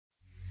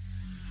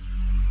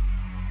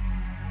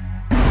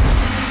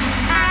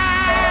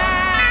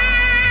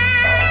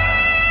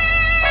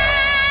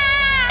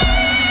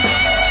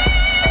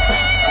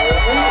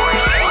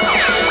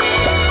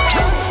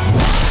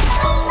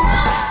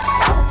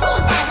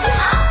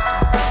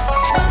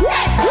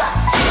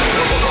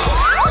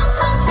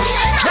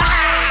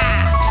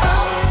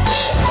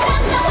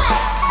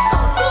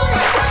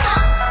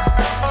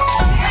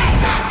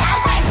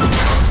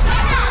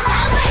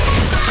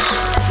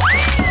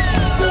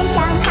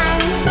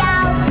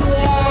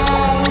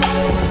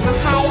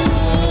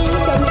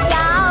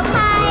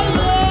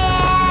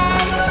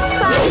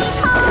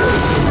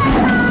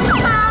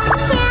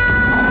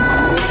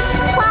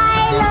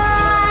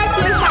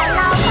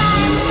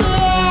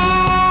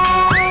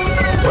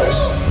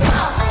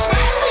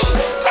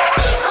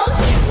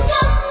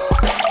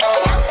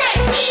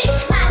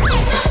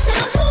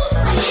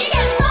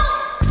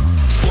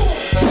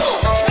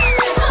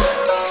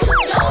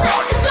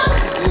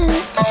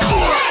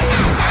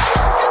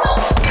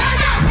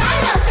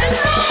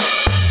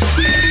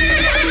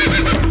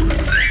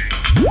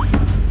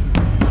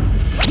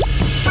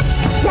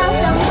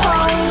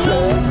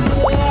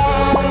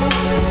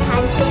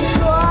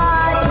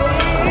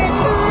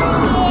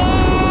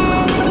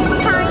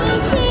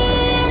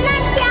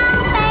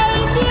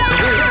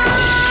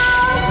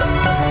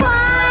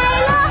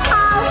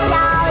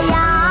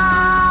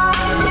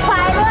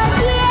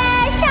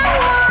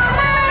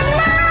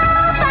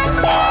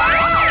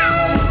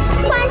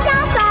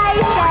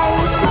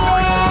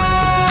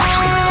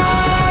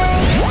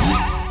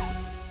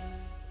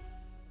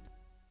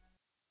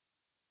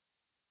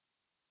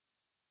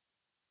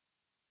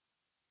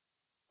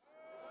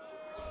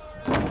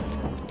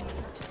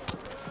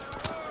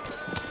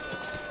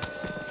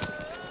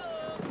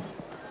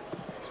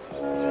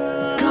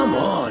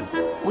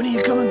are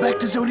you coming back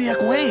to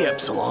Zodiac Way,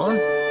 Epsilon?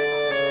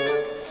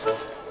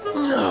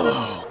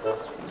 No.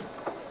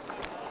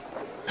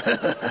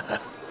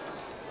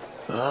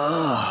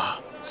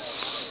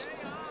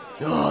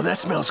 Oh, that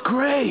smells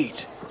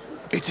great.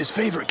 It's his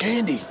favorite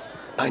candy.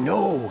 I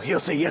know, he'll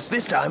say yes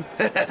this time.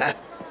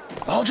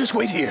 I'll just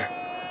wait here.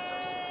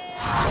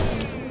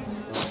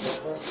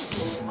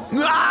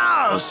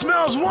 Ah,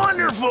 smells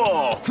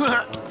wonderful!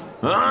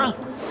 Huh?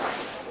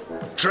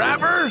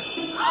 Trapper?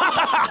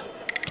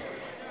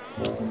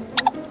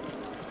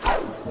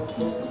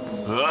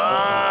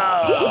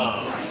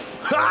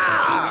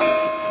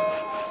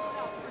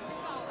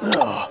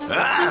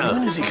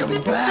 When is he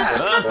coming back?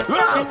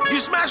 You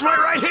smashed my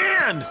right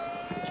hand!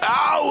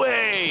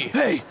 Owie!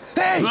 Hey,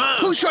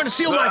 who's trying to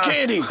steal my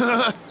candy?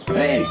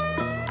 Hey,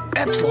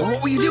 Epsilon,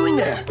 what were you doing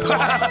there?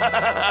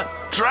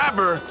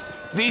 Trapper,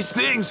 these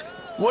things,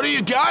 what do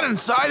you got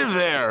inside of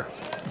there?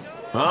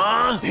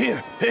 Huh?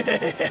 Here.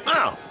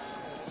 Oh.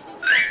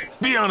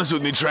 Be honest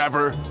with me,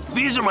 Trapper.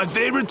 These are my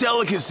favorite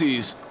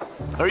delicacies.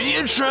 Are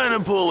you trying to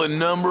pull a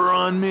number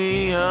on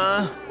me,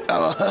 huh?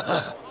 I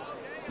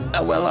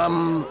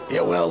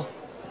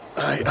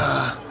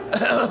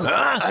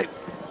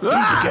need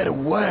to get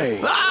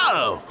away.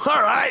 Oh,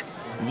 all right.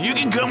 You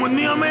can come with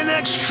me on my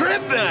next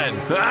trip then.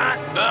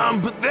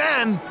 But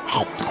then,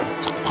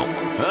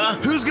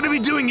 who's gonna be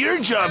doing your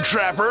job,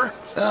 Trapper?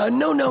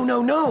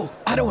 No.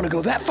 I don't want to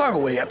go that far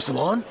away,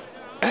 Epsilon.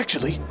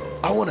 Actually,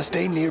 I want to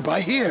stay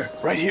nearby here,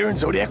 right here in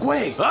Zodiac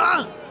Way.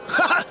 Huh?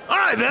 All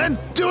right then.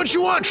 Do what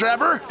you want,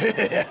 Trapper.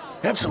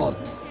 Epsilon,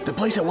 the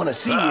place I want to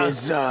see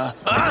is,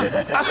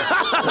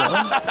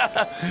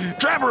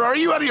 Trapper, are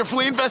you out of your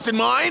flea-infested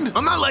mind?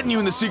 I'm not letting you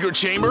in the secret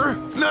chamber.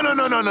 No.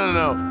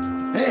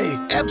 Hey,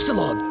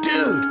 Epsilon,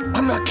 dude,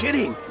 I'm not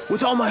kidding.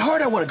 With all my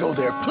heart, I want to go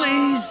there,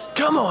 please.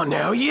 Come on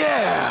now,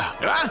 yeah.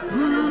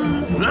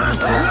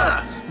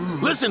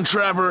 Listen,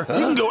 Trapper,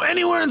 you can go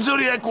anywhere in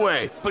Zodiac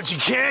Way, but you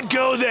can't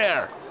go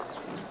there.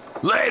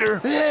 Later.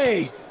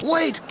 Hey,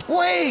 wait.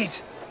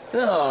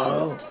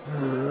 Oh,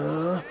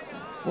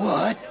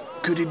 what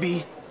could he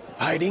be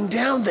hiding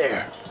down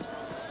there?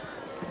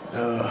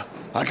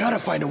 I gotta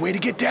find a way to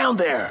get down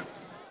there.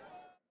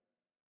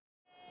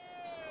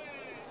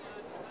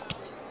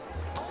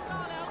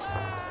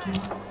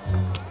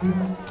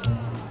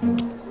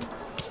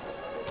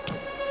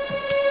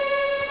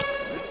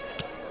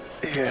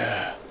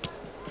 Yeah.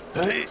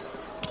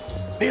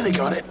 Nearly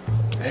got it.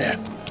 Yeah.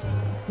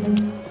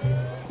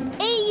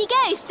 Here you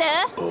go,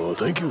 sir. Oh,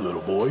 thank you,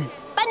 little boy.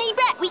 Bunny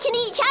Brett, we can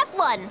each have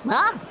one.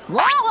 Huh?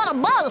 Well, I want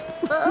them both.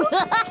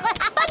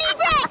 Bunny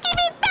Brett, give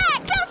it back!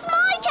 That's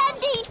my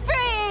candied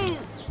fruit!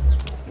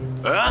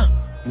 Huh?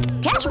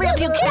 Catch me if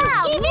you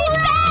can. Give it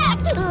back!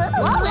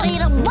 I'm gonna eat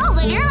them both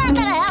and you're not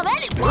gonna have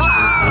any.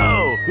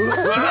 Whoa!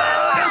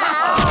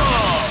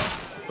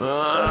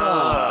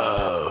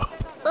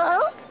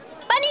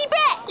 Bunny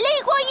Brett,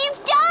 look what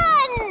you've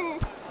done!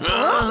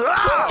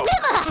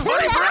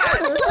 Bunny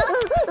Brett!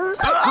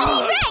 Bunny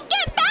Brett,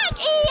 get back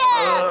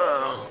here!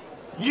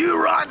 You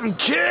rotten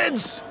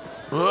kids!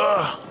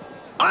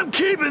 I'm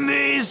keeping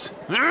these!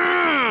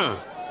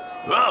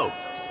 Oh,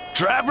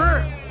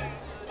 Trapper?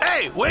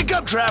 Hey, wake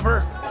up,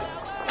 Trapper!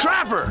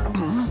 Trapper!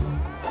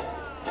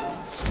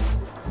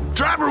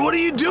 Trapper, what are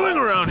you doing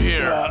around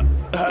here?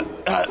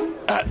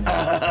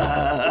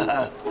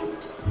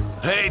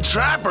 Hey,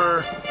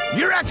 Trapper,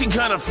 you're acting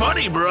kind of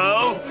funny,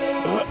 bro.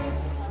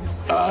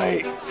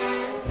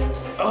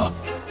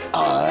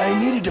 I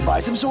needed to buy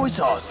some soy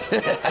sauce.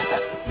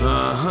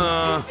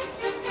 Uh-huh.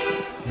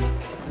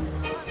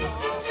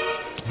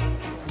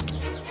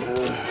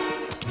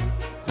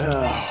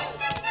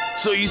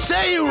 So you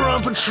say you were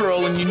on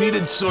patrol and you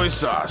needed soy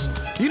sauce.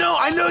 You know,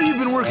 I know you've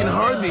been working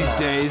hard these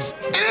days,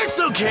 and it's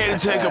okay to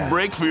take a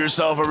break for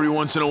yourself every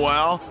once in a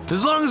while,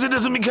 as long as it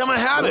doesn't become a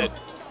habit.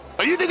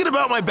 Are you thinking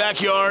about my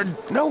backyard?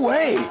 No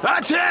way.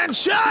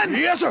 Attention!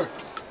 Yes, sir.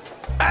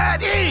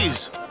 At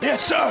ease! Yes,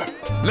 sir.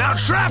 Now,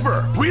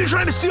 Trapper, were you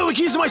trying to steal the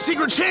keys to my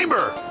secret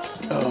chamber?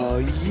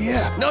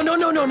 Yeah. No.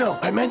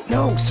 I meant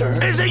no, sir.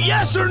 Is it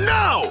yes or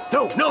no?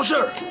 No,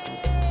 sir.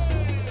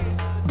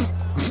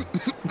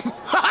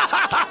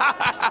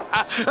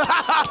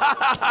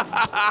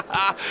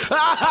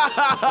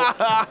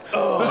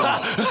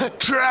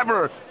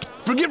 Trapper,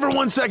 forget for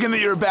 1 second that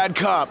you're a bad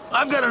cop.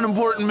 I've got an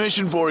important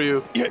mission for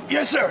you.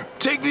 Yes, sir.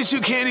 Take these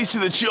 2 candies to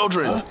the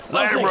children. Later,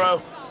 thank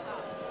bro.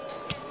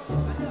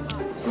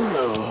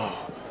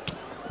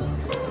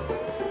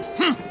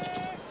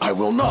 I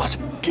will not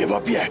give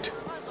up yet.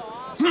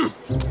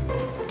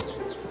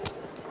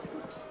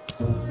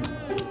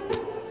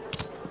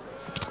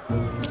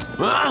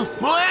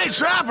 Well, hey,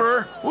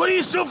 Trapper, what are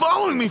you still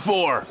following me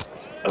for?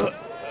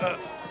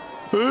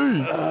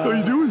 Hey, how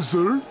you doing,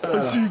 sir?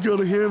 I see you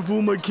got a handful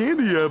of my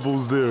candy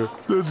apples there.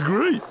 That's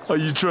great. Are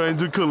you trying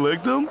to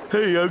collect them?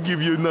 Hey, I'll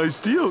give you a nice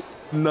deal.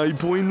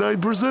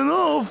 9.9%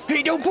 off.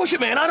 Hey, don't push it,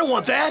 man. I don't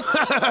want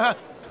that.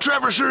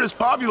 Trapper sure is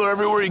popular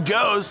everywhere he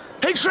goes.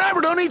 Hey, Trapper,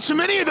 don't eat too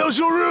many of those.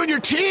 You'll ruin your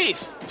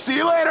teeth. See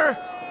you later.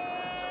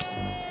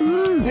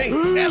 Hey,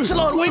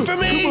 Epsilon, wait for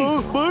me! Come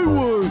on, buy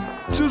one.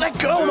 Just Let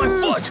go of my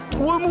foot!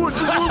 One more,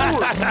 just one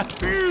more. Get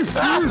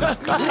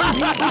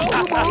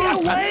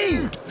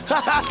away!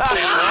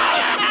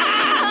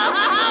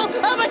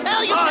 Oh, my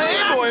tail, you Hey,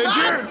 silly Voyager!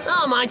 son.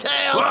 Oh, my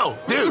tail. Whoa,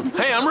 dude,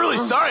 hey, I'm really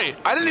sorry.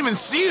 I didn't even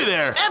see you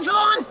there.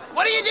 Epsilon,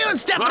 what are you doing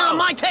stepping Whoa. on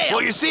my tail?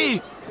 Well, you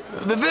see,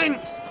 the thing...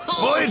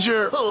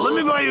 Voyager, let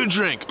me buy you a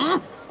drink.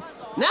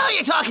 Now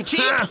you're talking,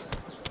 Chief.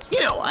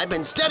 You know, I've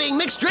been studying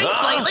mixed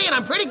drinks lately, and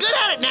I'm pretty good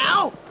at it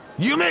now.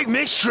 You make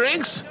mixed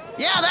drinks?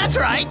 Yeah, that's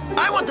right.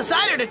 I want the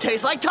cider to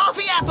taste like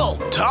toffee apple.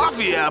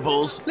 Toffee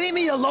apples? Leave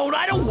me alone,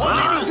 I don't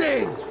want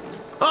anything!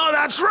 Oh,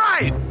 that's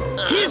right!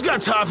 He's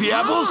got toffee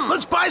apples.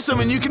 Let's buy some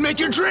and you can make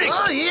your drink.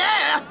 Oh,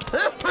 yeah.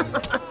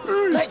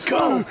 Let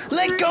go!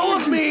 Let go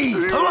of me!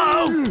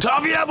 Hello?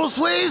 Toffee apples,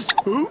 please?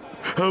 Oh,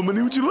 how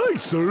many would you like,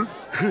 sir?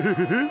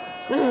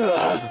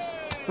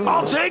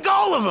 I'll take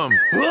all of them.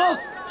 Huh?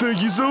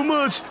 Thank you so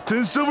much.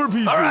 10 silver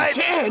pieces. All right.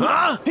 10?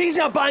 Huh? He's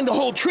not buying the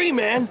whole tree,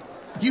 man!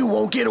 You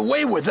won't get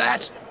away with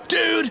that!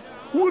 Dude!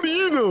 What do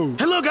you know?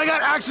 Hey, look, I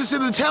got access to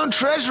the town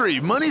treasury.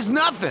 Money's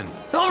nothing.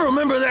 I'll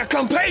remember that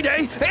come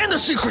payday and the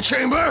secret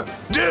chamber!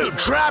 Dude,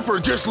 Trapper,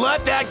 just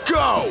let that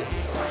go.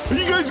 Are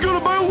you guys gonna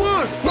buy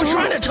one? We're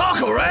trying to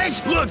talk, all right?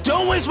 Look,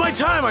 don't waste my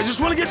time. I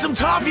just want to get some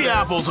toffee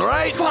apples, all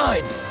right?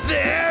 Fine,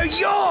 they're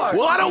yours!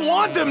 Well, I don't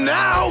want them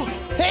now.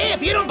 Hey,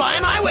 if you don't buy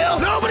them, I will.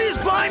 Nobody's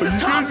buying the you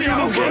toffee guys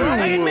apples. gonna Okay, buy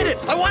I admit it.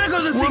 I want to go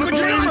to the What secret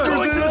about chamber. everything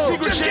Going to the else?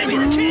 secret Just give me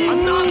chamber. the key.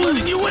 I'm not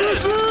letting you in.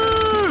 Listen!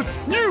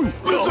 You!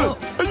 Listen!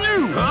 And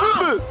you!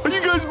 Zip it! Are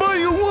you guys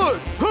buying or what?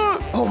 Huh?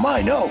 Oh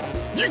my, no.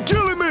 You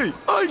killing me!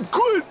 I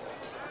quit!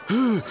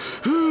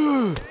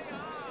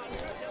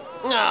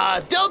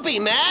 Don't be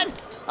mad.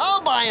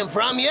 I'll buy them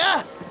from you.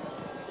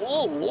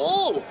 Whoa,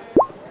 whoa.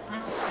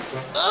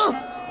 Oh,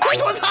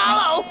 this one's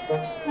hollow.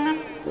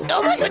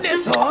 Oh, my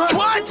goodness.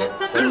 What?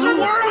 There's a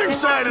worm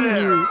inside of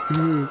there.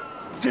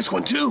 This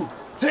one too.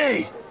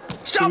 Hey,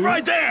 stop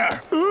right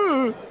there.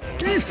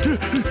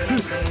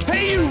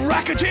 Hey, you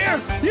racketeer!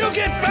 You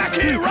get back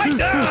here right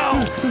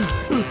now!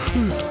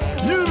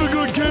 You're never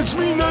gonna catch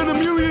me, not in a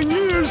million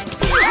years!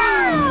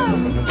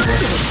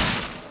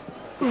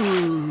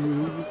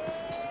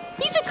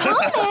 He's a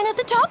con man at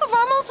the top of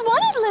our most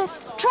wanted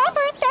list.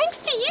 Trapper,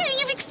 thanks to you,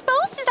 you've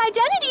exposed his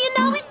identity and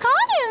now we've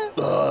caught him.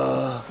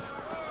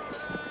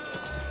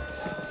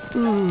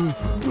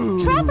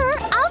 Trapper,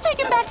 I'll take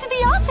him back to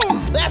the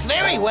office. That's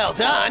very well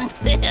done.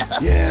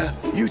 Yeah,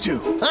 you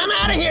too. I'm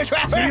out of here,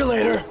 Trapper. See you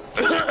later.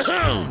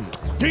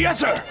 Yes,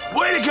 sir.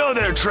 Way to go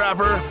there,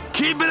 Trapper.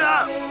 Keep it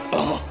up.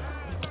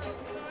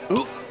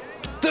 Ooh,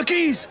 the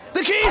keys!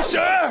 The keys,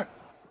 sir!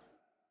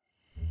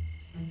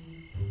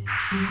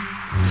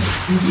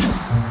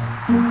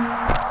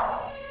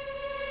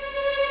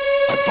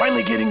 I'm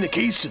finally getting the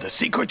keys to the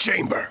secret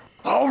chamber.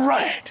 All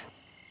right.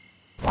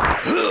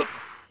 Ooh.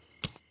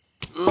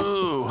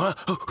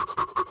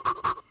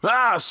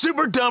 Ah,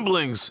 super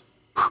dumplings.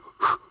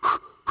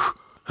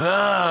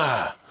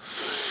 Ah.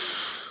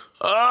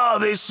 Oh,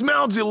 they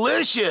smell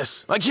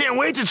delicious. I can't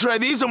wait to try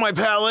these on my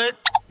palate.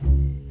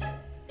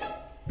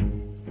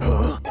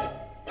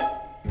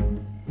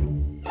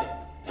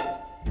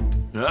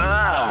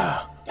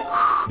 Ah.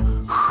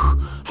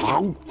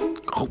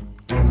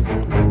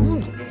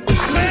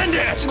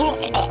 Bandit!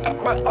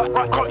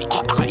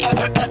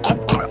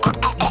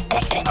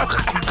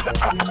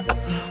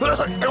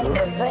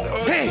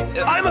 Hey,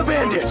 I'm a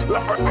bandit!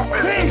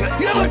 Hey,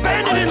 you have a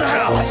bandit in the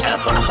house!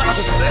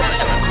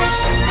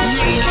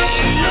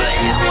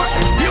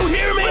 You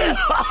hear me?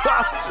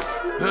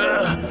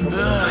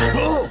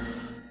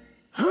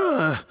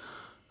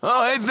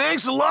 Oh, hey,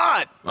 thanks a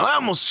lot. I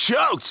almost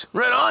choked.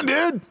 Right on,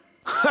 dude.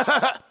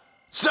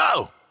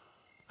 So,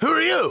 who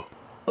are you?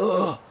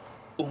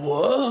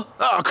 What?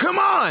 Oh, come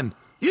on.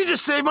 You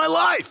just saved my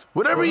life.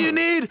 Whatever you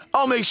need,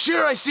 I'll make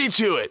sure I see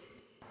to it.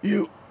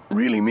 You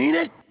really mean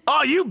it?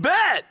 Oh, you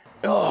bet.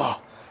 Oh,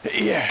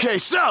 yeah. Okay,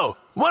 so,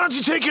 why don't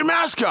you take your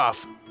mask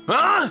off?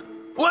 Huh?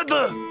 What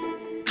the?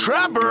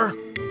 Trapper?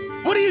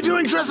 What are you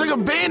doing dressed like a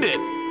bandit?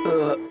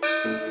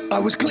 I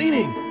was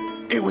cleaning.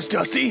 It was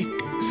dusty,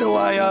 so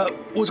I,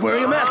 was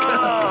wearing a mask.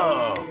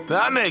 Oh,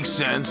 that makes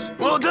sense.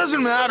 Well, it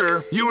doesn't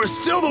matter. You were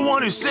still the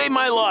one who saved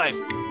my life.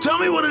 Tell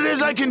me what it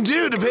is I can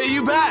do to pay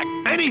you back.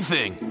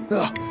 Anything.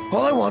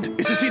 All I want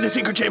is to see the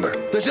secret chamber.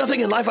 There's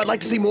nothing in life I'd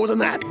like to see more than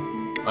that.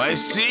 I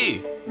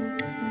see.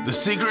 The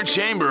secret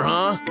chamber,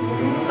 huh?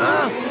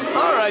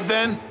 All right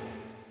then.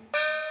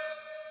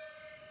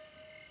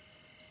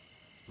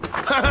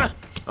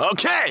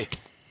 Okay.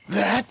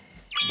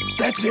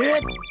 That's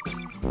it?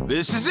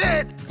 This is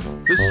it.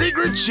 The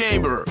secret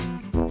chamber.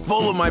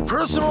 Full of my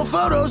personal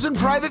photos and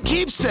private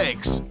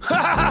keepsakes.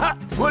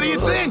 What do you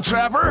think,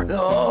 Trapper?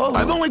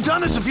 I've only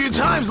done this a few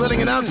times,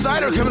 letting an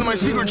outsider come into my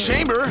secret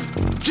chamber.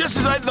 Just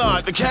as I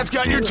thought, the cat's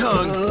got your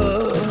tongue.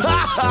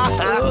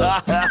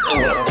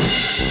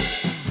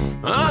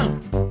 Huh?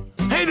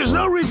 Hey, there's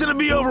no reason to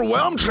be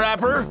overwhelmed,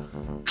 Trapper.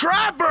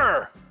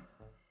 Trapper!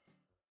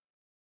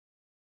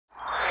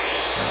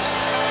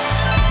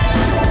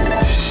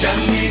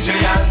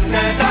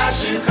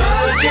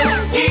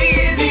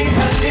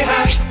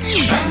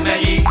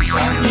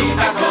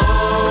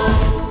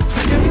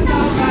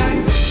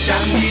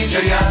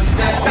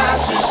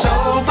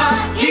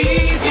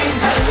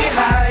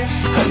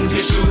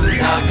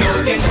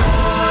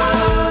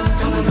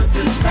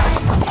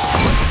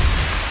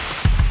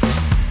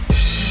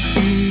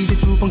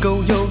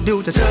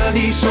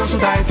 你守株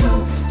待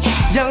兔，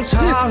扬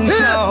长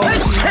啸。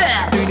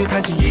女牛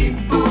弹琴一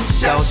不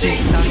小心，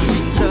那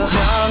迎着两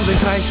人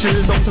开始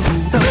动着虎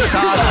灯，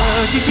杀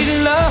了机器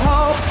人了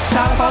后，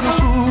上报的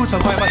书场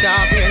快马加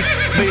鞭，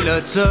没了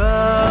这。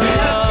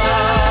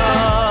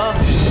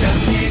像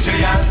你这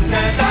样的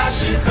大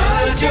师喝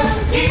酒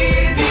一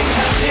定很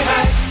厉害，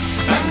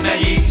慢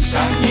慢饮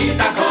上一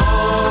大口。